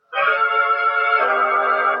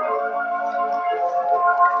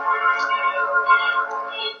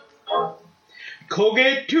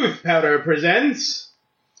Colgate Tooth Powder presents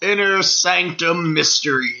Inner Sanctum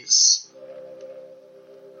Mysteries.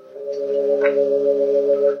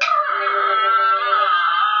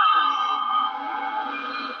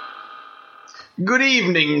 Good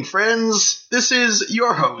evening, friends. This is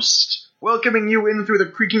your host, welcoming you in through the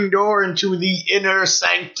creaking door into the Inner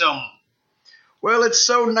Sanctum. Well, it's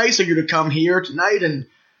so nice of you to come here tonight and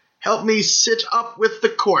help me sit up with the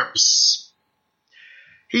corpse.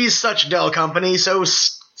 He's such dull company, so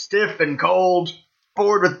stiff and cold,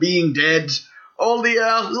 bored with being dead. All the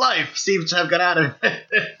life seems to have gone out of him.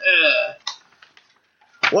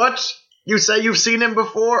 What? You say you've seen him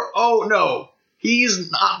before? Oh, no. He's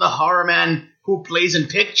not the horror man who plays in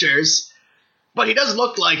pictures. But he does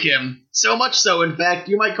look like him. So much so, in fact,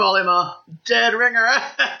 you might call him a dead ringer.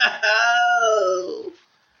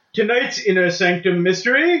 tonight's Inner Sanctum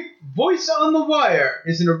Mystery. Voice on the Wire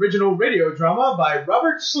is an original radio drama by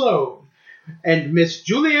Robert Sloan and Miss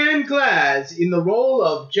Julianne Glass in the role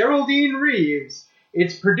of Geraldine Reeves.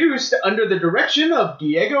 It's produced under the direction of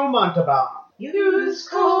Diego Montalban. Use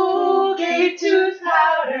Colgate tooth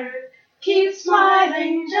powder, keep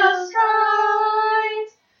smiling just right.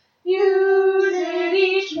 Use it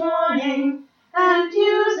each morning and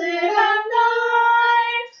use it at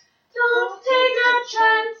night. Don't take a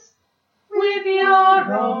chance with your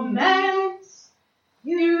romance.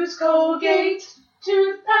 Use Colgate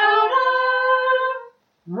tooth powder.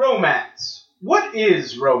 Romance. What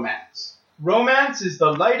is romance? Romance is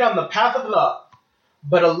the light on the path of love,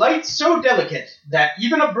 but a light so delicate that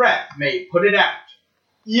even a breath may put it out.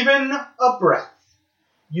 Even a breath.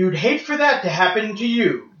 You'd hate for that to happen to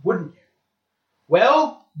you, wouldn't you?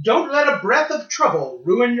 Well, don't let a breath of trouble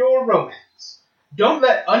ruin your romance. Don't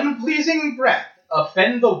let unpleasing breath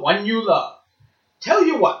offend the one you love. Tell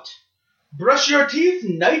you what, brush your teeth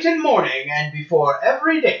night and morning and before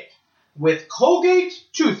every date with Colgate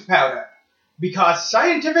tooth powder, because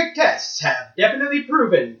scientific tests have definitely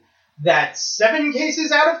proven that 7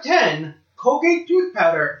 cases out of 10, Colgate tooth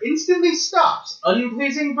powder instantly stops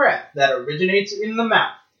unpleasing breath that originates in the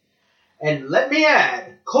mouth. And let me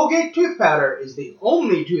add, Colgate tooth powder is the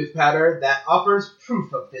only tooth powder that offers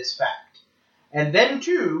proof of this fact. And then,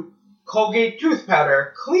 too, Colgate tooth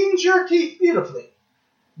powder cleans your teeth beautifully.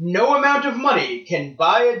 No amount of money can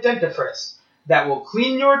buy a dentifrice that will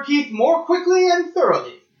clean your teeth more quickly and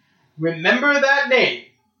thoroughly. Remember that name,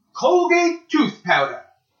 Colgate tooth powder,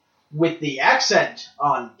 with the accent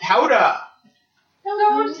on powder.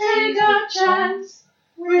 Don't take a chance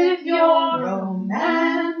with your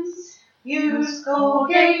romance. Use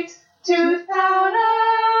Colgate tooth powder.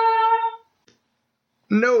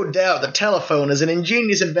 No doubt the telephone is an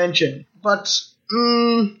ingenious invention, but,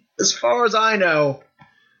 as far as I know,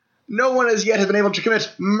 no one as yet has been able to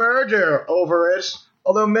commit murder over it,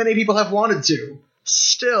 although many people have wanted to.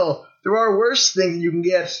 Still, there are worse things you can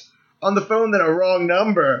get on the phone than a wrong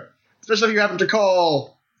number, especially if you happen to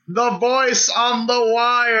call the Voice on the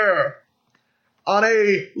Wire on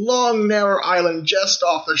a long, narrow island just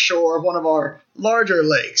off the shore of one of our larger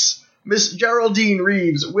lakes. Miss Geraldine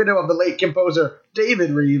Reeves, widow of the late composer David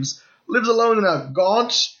Reeves, lives alone in a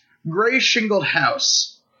gaunt, gray-shingled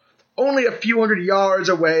house. Only a few hundred yards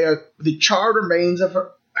away are the charred remains of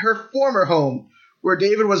her former home, where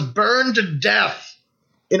David was burned to death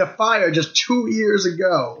in a fire just 2 years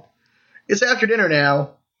ago. It's after dinner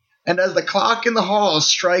now, and as the clock in the hall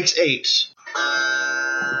strikes 8...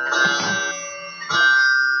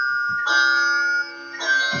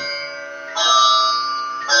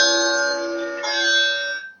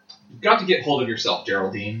 You've got to get hold of yourself,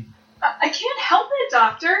 Geraldine. I can't help it,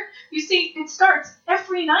 Doctor. You see, it starts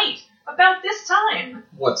every night, about this time.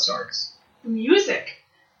 What starts? The music.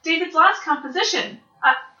 David's last composition.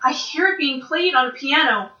 I hear it being played on a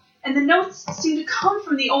piano, and the notes seem to come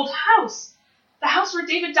from the old house. The house where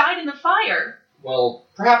David died in the fire. Well,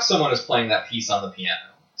 perhaps someone is playing that piece on the piano.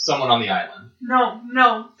 Someone on the island.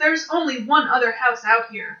 No. There's only one other house out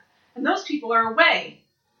here, and those people are away.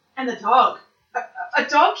 And the dog. A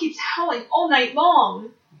dog keeps howling all night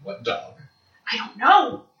long. What dog? I don't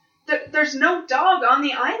know. There's no dog on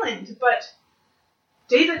the island, but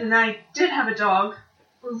David and I did have a dog.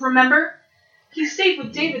 Remember? He stayed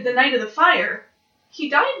with David the night of the fire. He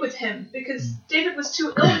died with him because David was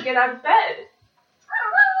too ill to get out of bed.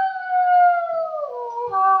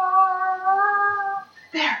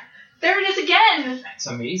 There it is again. That's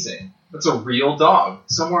amazing. That's a real dog,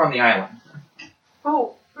 somewhere on the island.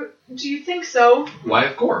 Oh, do you think so? Why,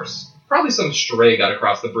 of course. Probably some stray got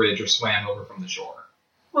across the bridge or swam over from the shore.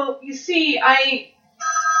 Well, you see,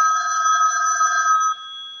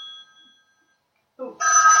 Oh.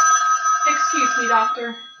 Excuse me,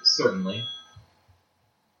 Doctor. Certainly.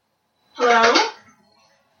 Hello?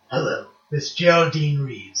 Hello, Miss Geraldine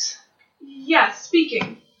Reeves. Yes,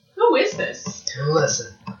 speaking. Who is this?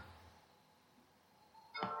 Listen.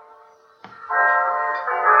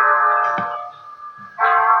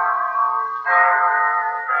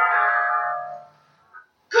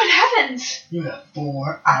 Good heavens! You have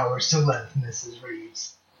 4 hours to live, Mrs.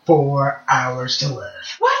 Reeves. 4 hours to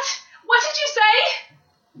live. What? What did you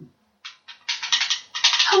say?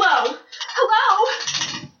 Hello?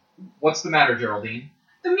 Hello? What's the matter, Geraldine?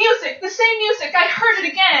 The music, the same music. I heard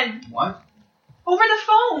it again. What? Over the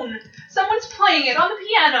phone. Someone's playing it on the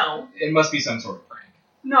piano. It must be some sort of prank.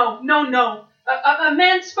 No. A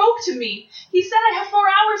man spoke to me. He said I have 4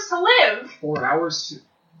 hours to live. 4 hours to...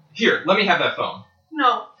 Here, let me have that phone.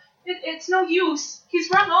 No, it's no use. He's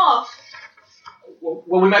run off.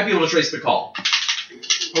 Well, we might be able to trace the call.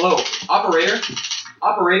 Hello, operator?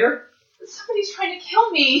 Operator? Somebody's trying to kill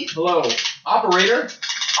me. Hello, operator?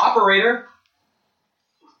 Operator?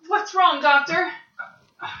 What's wrong, Doctor?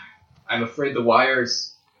 I'm afraid the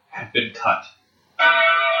wires have been cut.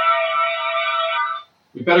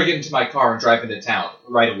 We better get into my car and drive into town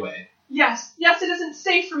right away. Yes, it isn't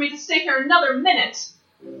safe for me to stay here another minute.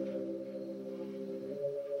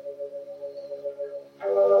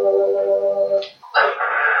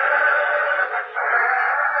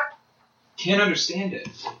 Can't understand it.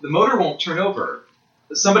 The motor won't turn over.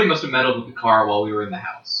 Somebody must have meddled with the car while we were in the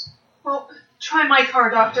house. Well, try my car,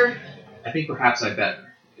 Doctor. I think perhaps I'd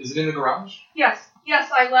better. Is it in the garage? Yes,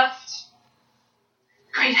 I left.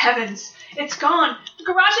 Great heavens, it's gone. The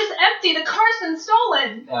garage is empty. The car's been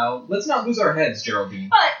stolen. Now, let's not lose our heads, Geraldine.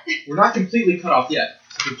 But We're not completely cut off yet.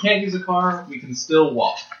 If we can't use a car, we can still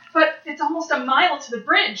walk. it's almost a mile to the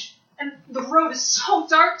bridge, and the road is so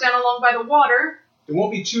dark down along by the water. It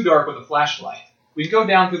won't be too dark with a flashlight. We'd go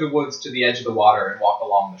down through the woods to the edge of the water and walk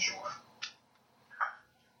along the shore.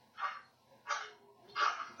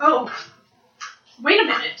 Oh, wait a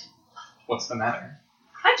minute. What's the matter?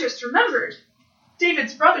 I just remembered.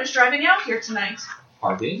 David's brother's driving out here tonight.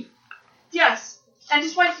 Harvey? Yes, and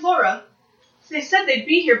his wife Laura. They said they'd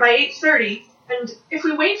be here by 8:30, and if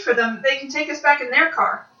we wait for them, they can take us back in their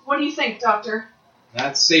car. What do you think, Doctor?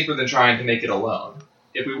 That's safer than trying to make it alone.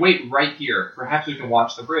 If we wait right here, perhaps we can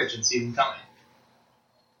watch the bridge and see them coming.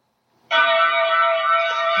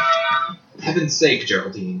 Heaven's sake,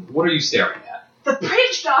 Geraldine, what are you staring at? The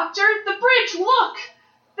bridge, Doctor! The bridge! Look!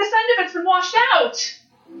 This end of it's been washed out!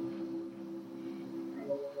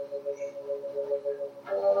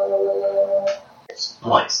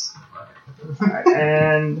 Splice. Alright,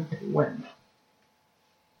 and when?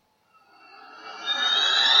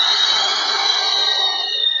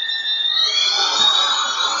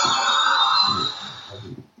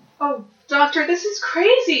 Oh, Doctor, this is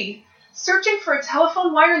crazy! Searching for a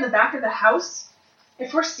telephone wire in the back of the house?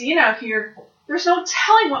 If we're seen out here, there's no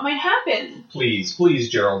telling what might happen. Please,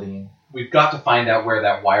 Geraldine. We've got to find out where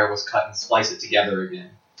that wire was cut and splice it together again.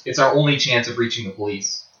 It's our only chance of reaching the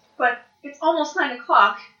police. But it's almost 9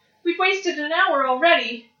 o'clock. We've wasted an hour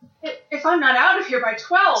already. If I'm not out of here by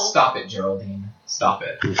 12... Stop it, Geraldine. Stop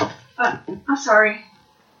it. I'm sorry.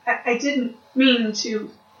 I didn't mean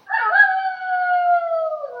to...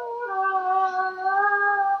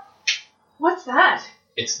 What's that?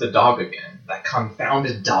 It's the dog again. That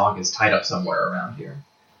confounded dog is tied up somewhere around here.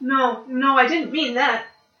 No, I didn't mean that.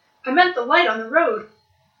 I meant the light on the road.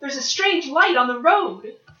 There's a strange light on the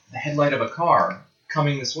road. The headlight of a car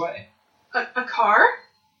coming this way. A car?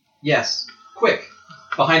 Yes. Quick.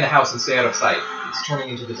 Behind the house and stay out of sight. It's turning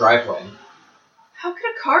into the driveway. How could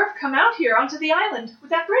a car have come out here onto the island with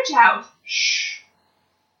that bridge out? Shh.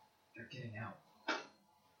 They're getting out.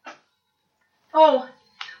 Oh,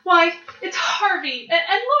 why, it's Harvey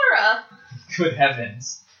and Laura. Good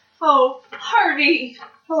heavens. Oh, Harvey.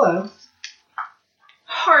 Hello.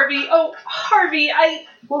 Harvey,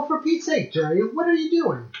 Well, for Pete's sake, Jerry, what are you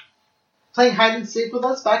doing? Playing hide and seek with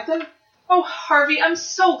us back there? Oh, Harvey, I'm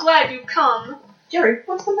so glad you've come. Jerry,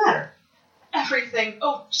 what's the matter? Everything.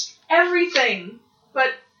 Oh, just everything.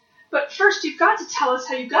 But first you've got to tell us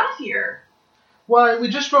how you got here. Why, we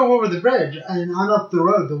just drove over the bridge and on up the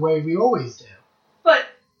road the way we always do. But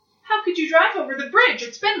how could you drive over the bridge?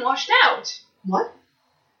 It's been washed out. What?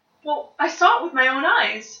 Well, I saw it with my own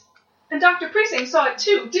eyes. And Dr. Precinct saw it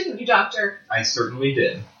too, didn't you, Doctor? I certainly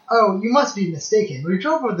did. Oh, you must be mistaken. We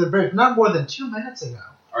drove over the bridge not more than 2 minutes ago.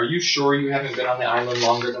 Are you sure you haven't been on the island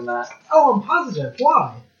longer than that? Oh, I'm positive.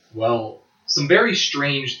 Why? Well, some very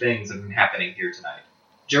strange things have been happening here tonight.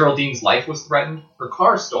 Geraldine's life was threatened, her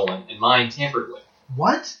car stolen, and mine tampered with.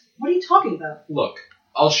 What? What are you talking about? Look,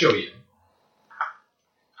 I'll show you.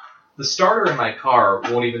 The starter in my car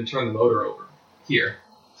won't even turn the motor over. Here.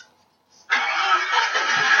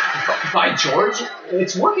 By George,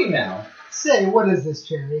 it's working now. Say, what is this,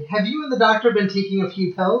 Jerry? Have you and the doctor been taking a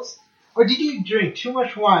few pills? Or did you drink too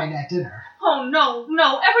much wine at dinner? Oh,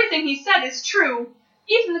 no, everything he said is true.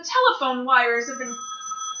 Even the telephone wires have been...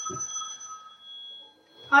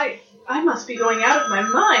 I must be going out of my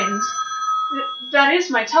mind. That is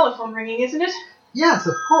my telephone ringing, isn't it? Yes,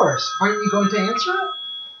 of course. Aren't you going to answer it?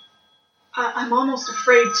 I'm almost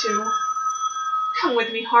afraid to. Come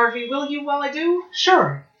with me, Harvey, will you, while I do?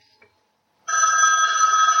 Sure.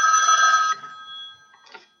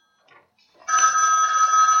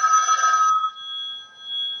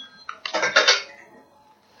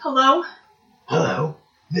 Hello? Hello,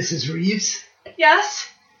 Mrs. Reeves. Yes?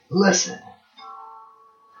 Listen.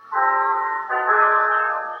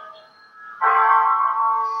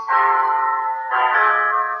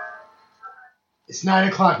 It's 9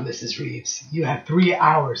 o'clock, Mrs. Reeves. You have 3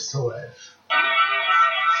 hours to live.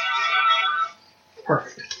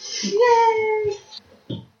 Perfect. Yay!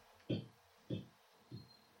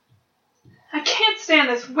 I can't stand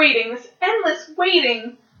this waiting, this endless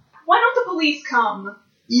waiting. Why don't the police come?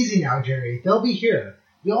 Easy now, Jerry. They'll be here.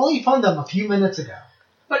 You only found them a few minutes ago.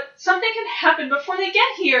 But something can happen before they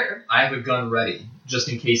get here. I have a gun ready, just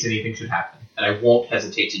in case anything should happen, and I won't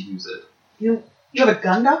hesitate to use it. You have a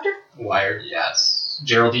gun, Doctor? Wired, yes.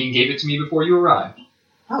 Geraldine gave it to me before you arrived.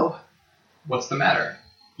 Oh. What's the matter?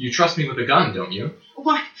 You trust me with a gun, don't you?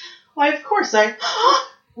 Why, of course I...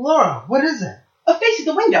 Laura, what is it? A face at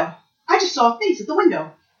the window. I just saw a face at the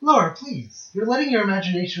window. Laura, please. You're letting your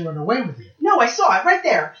imagination run away with you. No, I saw it right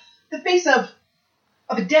there. The face of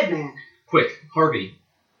a dead man. Quick, Harvey.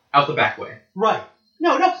 Out the back way. Right.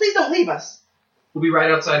 No, please don't leave us. We'll be right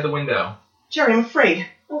outside the window. Jerry, I'm afraid.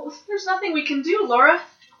 Well, there's nothing we can do, Laura.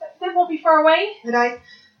 They won't be far away. And I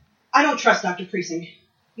don't trust Dr. Precinct.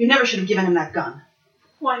 You never should have given him that gun.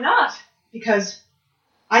 Why not? Because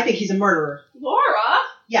I think he's a murderer. Laura?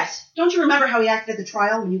 Yes. Don't you remember how he acted at the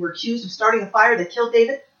trial when you were accused of starting a fire that killed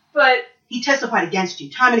David? But... He testified against you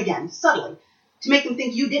time and again, subtly, to make them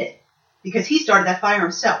think you did it. Because he started that fire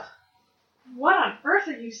himself. What on earth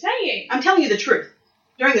are you saying? I'm telling you the truth.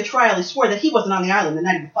 During the trial, he swore that he wasn't on the island the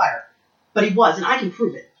night of the fire. But he was, and I can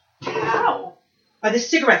prove it. How? By this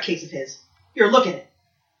cigarette case of his. Here, look at it.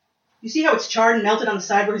 You see how it's charred and melted on the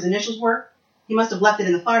side where his initials were? He must have left it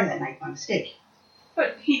in the fire that night by mistake.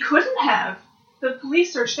 But he couldn't have. The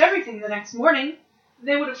police searched everything the next morning.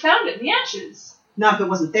 They would have found it in the ashes. Not if it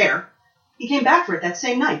wasn't there. He came back for it that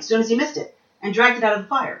same night, soon as he missed it, and dragged it out of the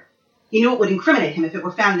fire. He knew it would incriminate him if it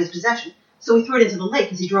were found in his possession, so he threw it into the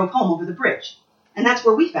lake as he drove home over the bridge. And that's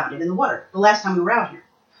where we found it, in the water, the last time we were out here.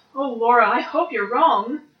 Oh, Laura, I hope you're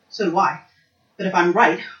wrong. So do I. But if I'm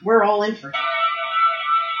right, we're all in for it.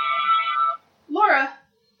 Laura,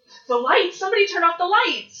 the lights! Somebody turn off the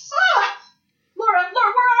lights! Ah! Laura, where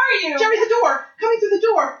are you? Jerry, the door! Coming through the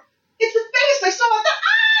door! It's the face! I saw it!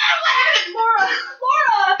 Laura!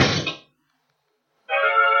 Laura!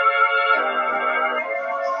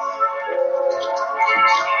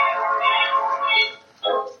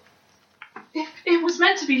 It was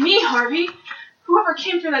meant to be me, Harvey. Whoever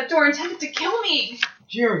came through that door intended to kill me.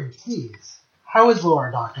 Jerry, please. How is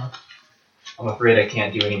Laura, Doctor? I'm afraid I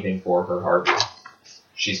can't do anything for her, Harvey.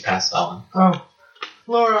 She's passed on. Oh,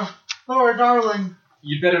 Laura, darling.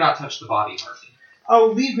 You'd better not touch the body, Harvey. Oh,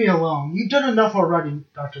 leave me alone. You've done enough already,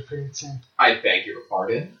 Dr. Cranston. I beg your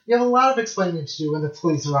pardon. You have a lot of explaining to do when the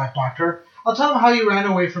police arrive, Doctor. I'll tell them how you ran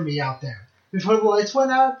away from me out there before the lights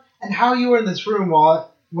went out, and how you were in this room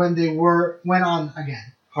when they went on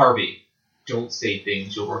again. Harvey, don't say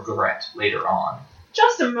things you'll regret later on.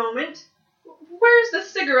 Just a moment. Where's the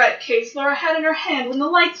cigarette case Laura had in her hand when the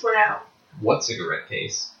lights went out? What cigarette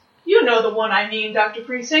case? You know the one I mean, Dr.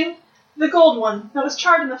 Precinct. The gold one that was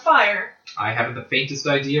charred in the fire. I haven't the faintest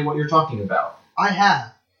idea what you're talking about. I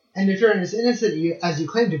have. And if you're as innocent as you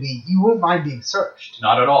claim to be, you won't mind being searched.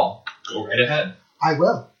 Not at all. Go right ahead. I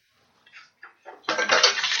will.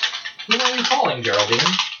 Who are you calling, Geraldine?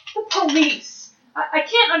 The police. I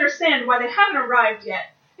can't understand why they haven't arrived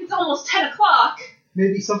yet. It's almost 10 o'clock.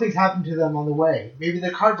 Maybe something's happened to them on the way. Maybe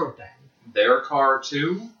their car broke down. Their car,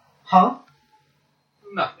 too? Huh?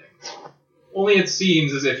 Nothing. Only it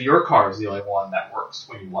seems as if your car's the only one that works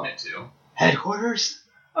when you want it to. Headquarters?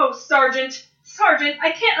 Oh, Sergeant,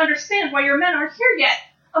 I can't understand why your men aren't here yet.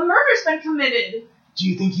 A murder's been committed. Do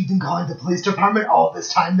you think you've been calling the police department all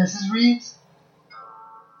this time, Mrs. Reeves?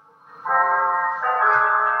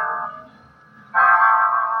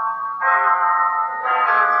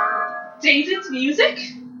 David's music?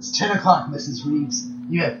 It's 10 o'clock, Mrs. Reeves.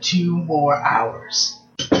 You have 2 more hours.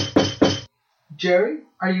 Jerry,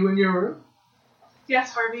 are you in your room?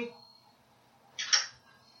 Yes, Harvey.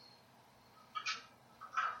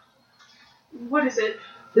 What is it?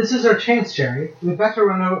 This is our chance, Jerry. We'd better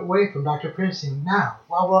run away from Dr. Piercing now,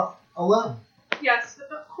 while we're alone. Yes,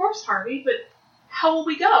 of course, Harvey, but how will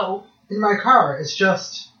we go? In my car, it's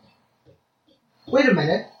just... Wait a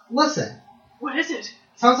minute. Listen. What is it?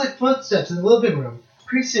 Sounds like footsteps in the living room.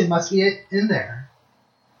 Piercing must be in there.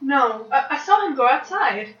 No, I saw him go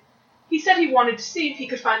outside. He said he wanted to see if he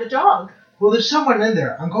could find the dog. Well, there's someone in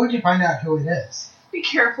there. I'm going to find out who it is. Be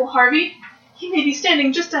careful, Harvey. He may be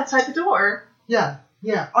standing just outside the door. Yeah,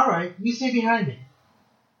 all right. You stay behind me.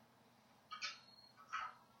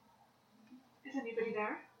 Is anybody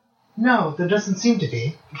there? No, there doesn't seem to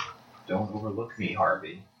be. Don't overlook me,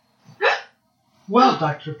 Harvey. Well,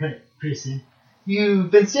 Dr. Piercing, you've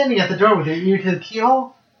been standing at the door with your ear to the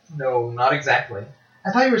keyhole? No, not exactly.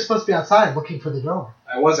 I thought you were supposed to be outside looking for the door.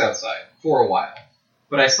 I was outside, for a while.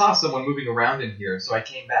 But I saw someone moving around in here, so I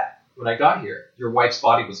came back. When I got here, your wife's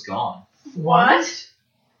body was gone. What?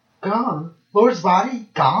 Gone? Laura's body?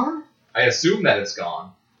 Gone? I assume that it's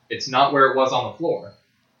gone. It's not where it was on the floor.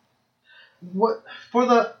 What?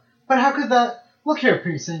 But how could that... Look here,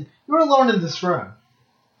 Piercing. You're alone in this room.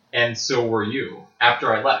 And so were you,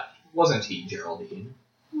 after I left. Wasn't he, Geraldine?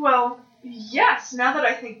 Well, yes, now that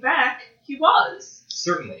I think back, he was.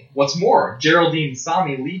 Certainly. What's more, Geraldine saw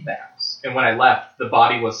me leave the house, and when I left, the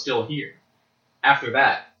body was still here. After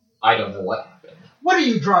that, I don't know what happened. What are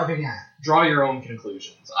you driving at? Draw your own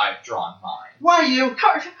conclusions. I've drawn mine. Why you...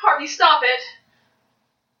 Harvey, stop it!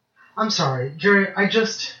 I'm sorry, Jerry, I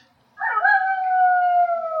just...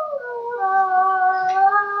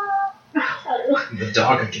 Oh. The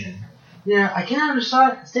dog again. Yeah, I can't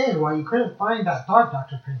understand why you couldn't find that dog,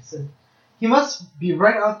 Dr. Piercing. He must be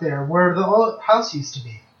right out there where the old house used to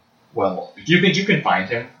be. Well, if you think you can find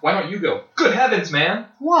him, why don't you go? Good heavens, man!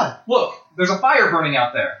 What? Look, there's a fire burning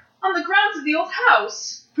out there. On the grounds of the old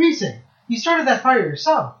house. Piercing, you started that fire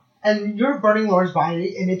yourself, and you're burning Laura's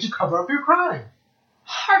body in it to cover up your crime.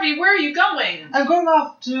 Harvey, where are you going? I'm going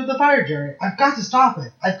off to the fire, Jerry. I've got to stop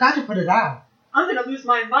it. I've got to put it out. I'm gonna lose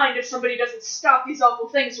my mind if somebody doesn't stop these awful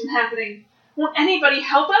things from happening. Won't anybody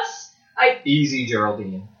help us? Easy,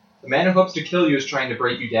 Geraldine. The man who hopes to kill you is trying to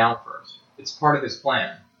break you down first. It's part of his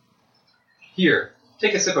plan. Here,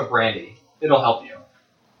 take a sip of brandy. It'll help you.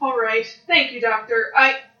 All right. Thank you, Doctor.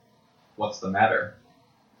 What's the matter?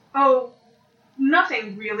 Oh,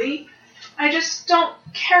 nothing really. I just don't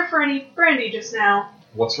care for any brandy just now.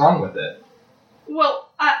 What's wrong with it? Well,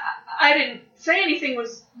 I didn't say anything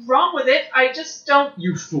was wrong with it. I just don't...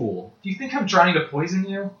 You fool. Do you think I'm trying to poison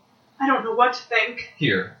you? I don't know what to think.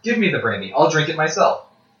 Here, give me the brandy. I'll drink it myself.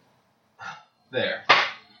 There.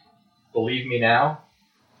 Believe me now?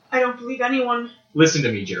 I don't believe anyone. Listen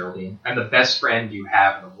to me, Geraldine. I'm the best friend you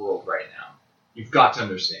have in the world right now. You've got to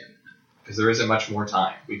understand. Because there isn't much more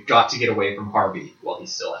time. We've got to get away from Harvey while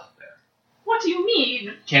he's still out there. What do you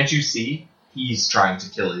mean? Can't you see? He's trying to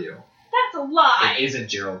kill you. That's a lie. It isn't,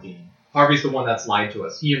 Geraldine. Harvey's the one that's lied to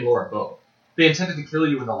us. He and Laura both. They intended to kill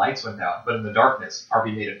you when the lights went out, but in the darkness,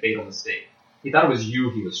 Harvey made a fatal mistake. He thought it was you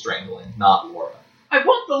he was strangling, not Laura. I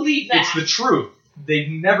won't believe that. It's the truth. They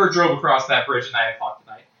never drove across that bridge at 9 o'clock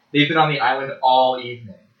tonight. They've been on the island all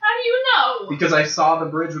evening. How do you know? Because I saw the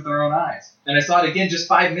bridge with our own eyes. And I saw it again just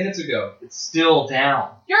 5 minutes ago. It's still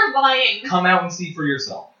down. You're lying. Come out and see for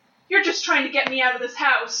yourself. You're just trying to get me out of this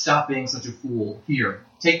house. Stop being such a fool. Here,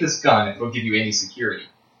 take this gun if it'll give you any security.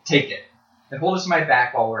 Take it. And hold us to my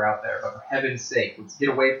back while we're out there, but for heaven's sake, let's get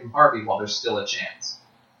away from Harvey while there's still a chance.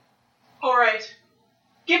 All right.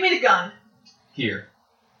 Give me the gun. Here.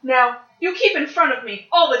 Now, you keep in front of me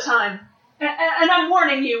all the time. And I'm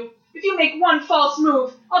warning you, if you make one false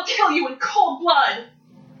move, I'll kill you in cold blood.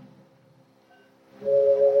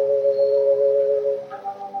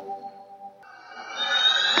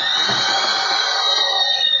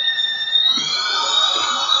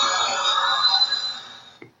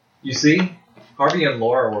 You see? Harvey and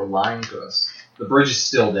Laura were lying to us. The bridge is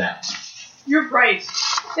still down. You're right.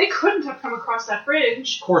 They couldn't have come across that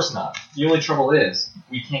bridge. Of course not. The only trouble is,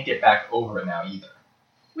 we can't get back over it now either.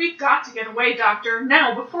 We've got to get away, Doctor,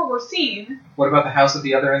 now, before we're seen. What about the house at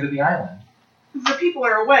the other end of the island? The people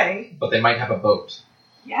are away. But they might have a boat.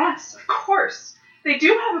 Yes, of course. They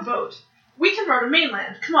do have a boat. We can row to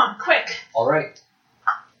mainland. Come on, quick. All right.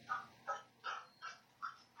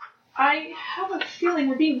 I have a feeling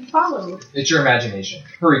we're being followed. It's your imagination.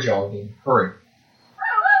 Hurry, Geraldine. Hurry.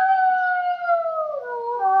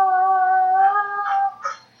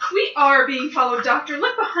 We are being followed, Doctor.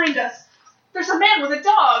 Look behind us. There's a man with a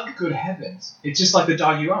dog. Good heavens. It's just like the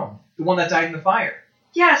dog you own. The one that died in the fire.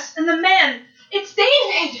 Yes, and the man. It's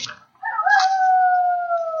David.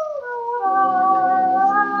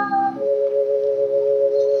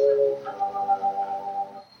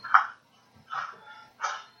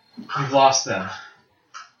 We've lost them.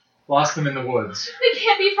 Lost them in the woods. They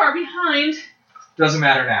can't be far behind. Doesn't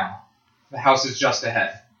matter now. The house is just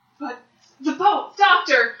ahead. But the boat,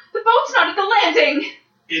 Doctor! The boat's not at the landing!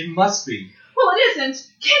 It must be. Well, it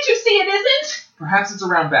isn't. Can't you see it isn't? Perhaps it's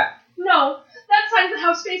around back. No, that side of the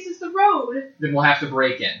house faces the road. Then we'll have to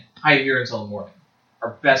break in. Hide here until the morning.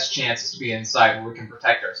 Our best chance is to be inside where we can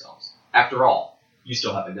protect ourselves. After all, you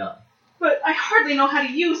still have a gun. But I hardly know how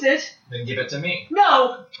to use it. Then give it to me.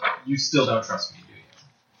 No! You still don't trust me, do you?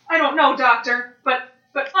 I don't know, Doctor, but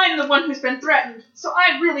I'm the one who's been threatened, so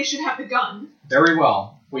I really should have the gun. Very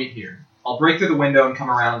well. Wait here. I'll break through the window and come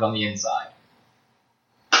around on the inside.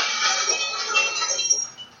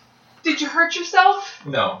 Did you hurt yourself?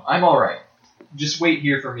 No, I'm alright. Just wait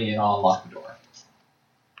here for me and I'll unlock the door.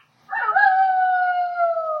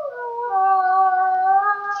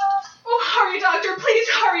 Oh, hurry, Doctor, please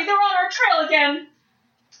hurry. They're on our trail again.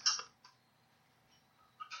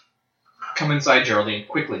 Come inside, Geraldine,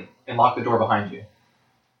 quickly, and lock the door behind you.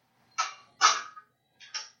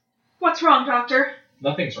 What's wrong, Doctor?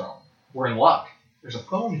 Nothing's wrong. We're in luck. There's a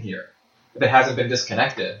phone here. If it hasn't been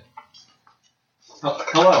disconnected.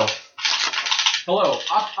 Hello? Hello,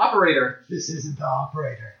 operator. This isn't the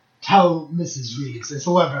operator. Tell Mrs. Reeves it's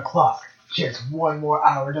 11 o'clock. She has one more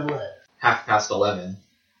hour to live. 11:30.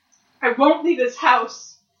 I won't leave this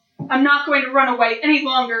house. I'm not going to run away any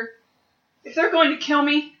longer. If they're going to kill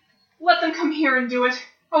me, let them come here and do it.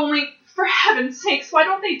 Only, for heaven's sakes, why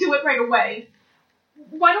don't they do it right away?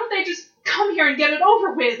 Why don't they just come here and get it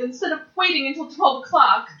over with instead of waiting until 12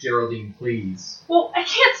 o'clock? Geraldine, please. Well, I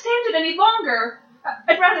can't stand it any longer.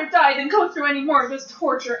 I'd rather die than go through any more of this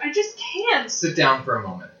torture. I just can't. Sit down for a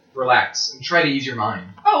moment. Relax, and try to ease your mind.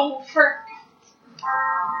 Oh, for...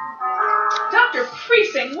 Dr.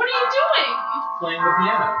 Priesting, what are you doing? Playing the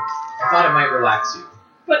piano. I thought it might relax you.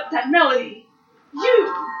 But that melody, you're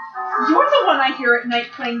the one I hear at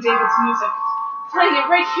night playing David's music. Playing it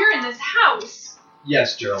right here in this house.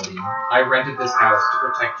 Yes, Geraldine. I rented this house to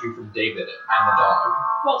protect you from David and the dog.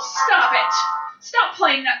 Well, stop it. Stop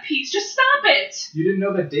playing that piece. Just stop it. You didn't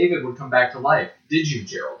know that David would come back to life, did you,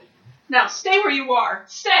 Geraldine? Now, stay where you are.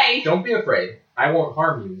 Stay. Don't be afraid. I won't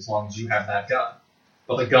harm you as long as you have that gun.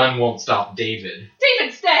 But the gun won't stop David.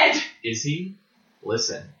 David's dead. Is he?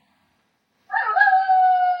 Listen.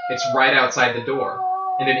 It's right outside the door.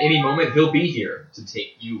 And at any moment, he'll be here to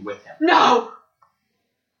take you with him. No.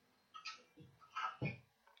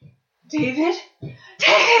 David?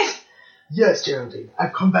 David! Yes, Geraldine,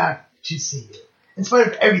 I've come back to see you. In spite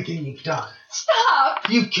of everything you've done. Stop!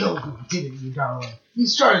 You killed me, didn't you, darling? You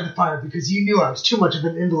started the fire because you knew I was too much of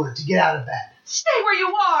an invalid to get out of bed. Stay where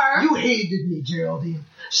you are. You hated me, Geraldine.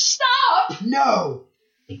 Stop! No!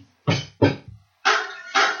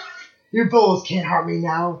 Your bullets can't harm me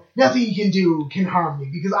now. Nothing you can do can harm me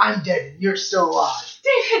because I'm dead and you're still alive.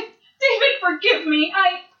 David, forgive me.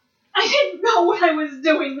 I didn't know what I was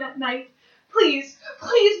doing that night. Please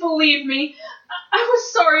believe me. I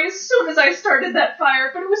was sorry as soon as I started that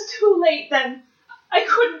fire, but it was too late then. I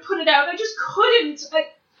couldn't put it out. I just couldn't.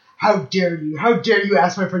 How dare you? How dare you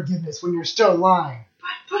ask my forgiveness when you're still lying?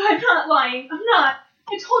 But I'm not lying. I'm not.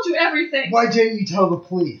 I told you everything. Why didn't you tell the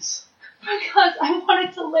police? Because I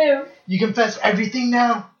wanted to live. You confess everything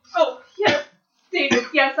now? Oh, yes, David,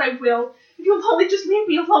 yes, I will. If you'll only just leave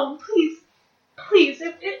me alone, please. Please,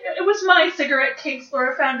 it was my cigarette case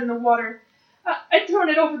Laura found in the water. I'd thrown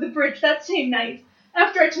it over the bridge that same night,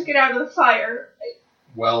 after I took it out of the fire.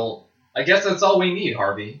 Well, I guess that's all we need,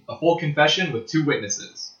 Harvey. A full confession with 2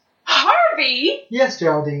 witnesses. Harvey? Yes,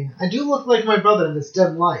 Geraldine. I do look like my brother in this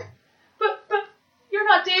dim light. But you're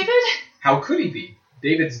not David? How could he be?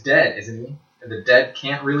 David's dead, isn't he? And the dead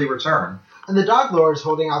can't really return. And the dog Laura's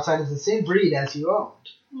holding outside is the same breed as you owned.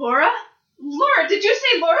 Laura? Laura, did you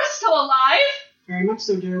say Laura's still alive? Very much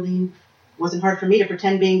so, Geraldine. It wasn't hard for me to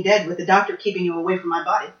pretend being dead with the doctor keeping you away from my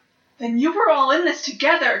body. Then you were all in this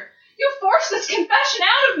together. You forced this confession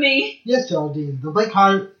out of me. Yes, Geraldine. The blank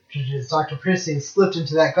cartridges Dr. Prissy slipped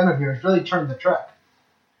into that gun of yours really turned the trick.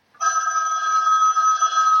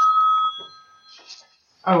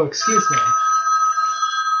 Oh, excuse me.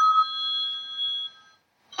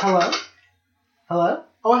 Hello? Hello?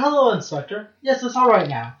 Oh, hello, Inspector. Yes, it's all right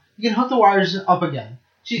now. You can hook the wires up again.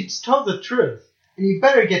 She's told the truth, and you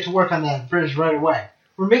better get to work on that bridge right away.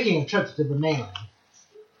 We're making a trip to the mainland.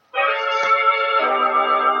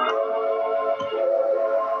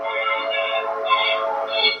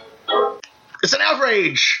 It's an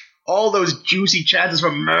outrage! All those juicy chances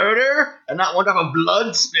for murder, and not one drop of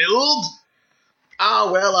blood spilled? Ah,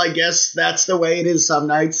 well, I guess that's the way it is some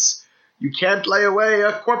nights. You can't lay away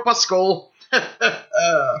a corpuscle.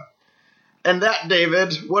 And that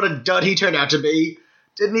David, what a dud he turned out to be.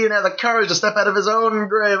 Didn't even have the courage to step out of his own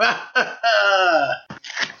grave.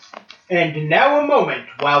 And now a moment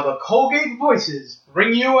while the Colgate voices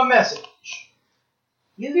bring you a message.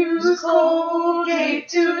 Use Colgate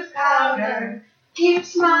tooth powder. Keep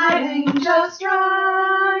smiling just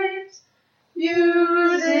right.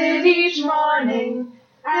 Use it each morning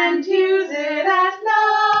and use it at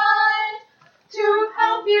night to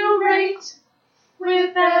help you rate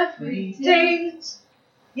with every date.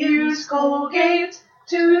 Use Colgate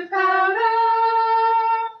tooth powder.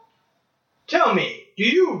 Tell me, do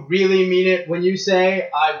you really mean it when you say,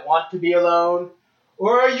 I want to be alone?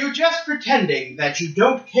 Or are you just pretending that you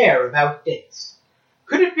don't care about dates?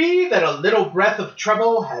 Could it be that a little breath of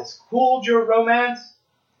trouble has cooled your romance?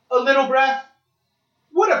 A little breath?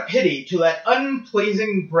 What a pity to let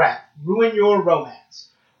unpleasing breath ruin your romance.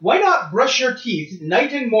 Why not brush your teeth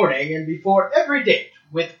night and morning and before every date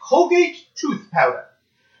with Colgate tooth powder?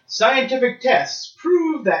 Scientific tests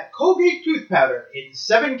prove that Colgate tooth powder, in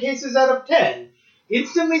 7 cases out of 10,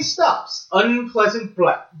 instantly stops unpleasant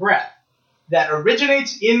breath that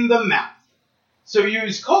originates in the mouth. So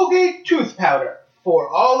use Colgate tooth powder for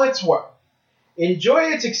all it's worth.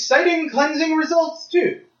 Enjoy its exciting cleansing results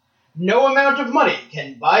too. No amount of money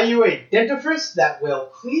can buy you a dentifrice that will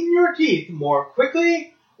clean your teeth more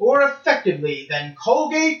quickly or effectively than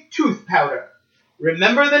Colgate tooth powder.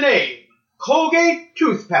 Remember the name, Colgate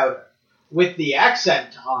tooth powder, with the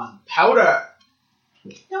accent on powder.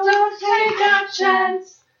 Don't take a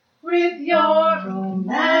chance with your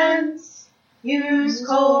romance. Use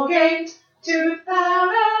Colgate tooth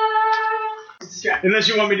powder. Unless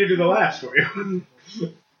you want me to do the last for you.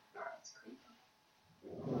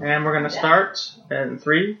 And we're going to start in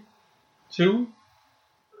 3, 2.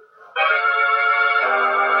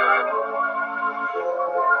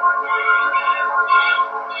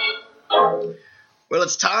 Well,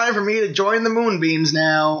 it's time for me to join the Moonbeams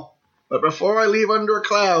now. But before I leave under a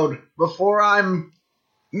cloud, before I'm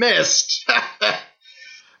missed,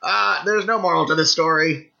 there's no moral to this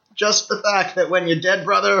story. Just the fact that when you're dead,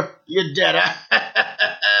 brother, you're dead.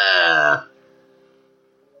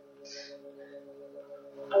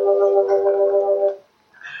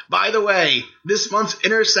 By the way, this month's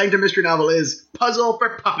Inner Sanctum Mystery novel is Puzzle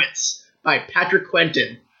for Puppets by Patrick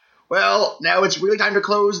Quentin. Well, now it's really time to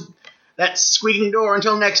close that squeaking door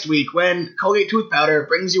until next week when Colgate Tooth Powder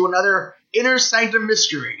brings you another Inner Sanctum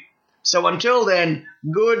Mystery. So until then,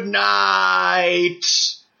 good night.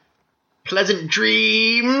 Pleasant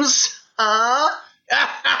dreams. Huh?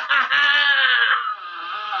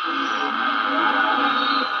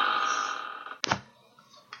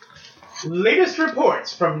 Latest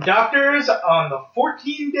reports from doctors on the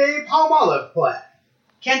 14-day Palmolive plan.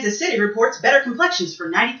 Kansas City reports better complexions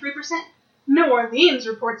for 93%. New Orleans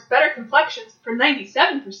reports better complexions for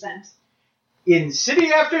 97%. In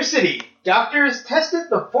city after city, doctors tested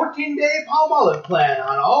the 14-day Palmolive plan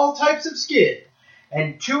on all types of skin,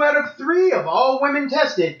 and 2 out of 3 of all women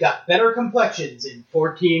tested got better complexions in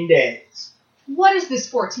 14 days. What is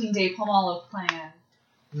this 14-day Palmolive plan?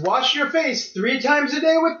 Wash your face 3 times a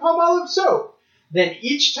day with Palmolive soap. Then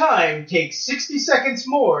each time take 60 seconds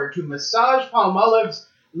more to massage Palmolive's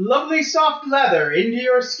lovely soft lather into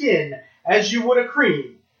your skin as you would a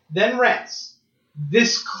cream. Then rinse.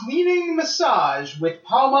 This cleaning massage with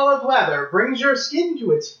Palmolive lather brings your skin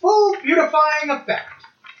to its full beautifying effect.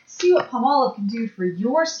 See what Palmolive can do for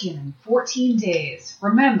your skin in 14 days.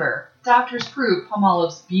 Remember, doctors prove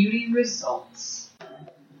Palmolive's beauty results.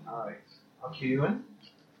 Alright, I'll cue you in.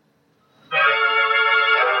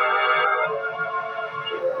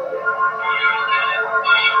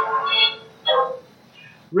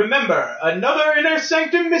 Remember, another Inner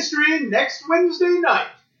Sanctum Mystery next Wednesday night.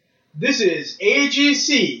 This is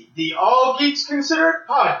AGC, the All Geeks Considered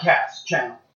podcast channel.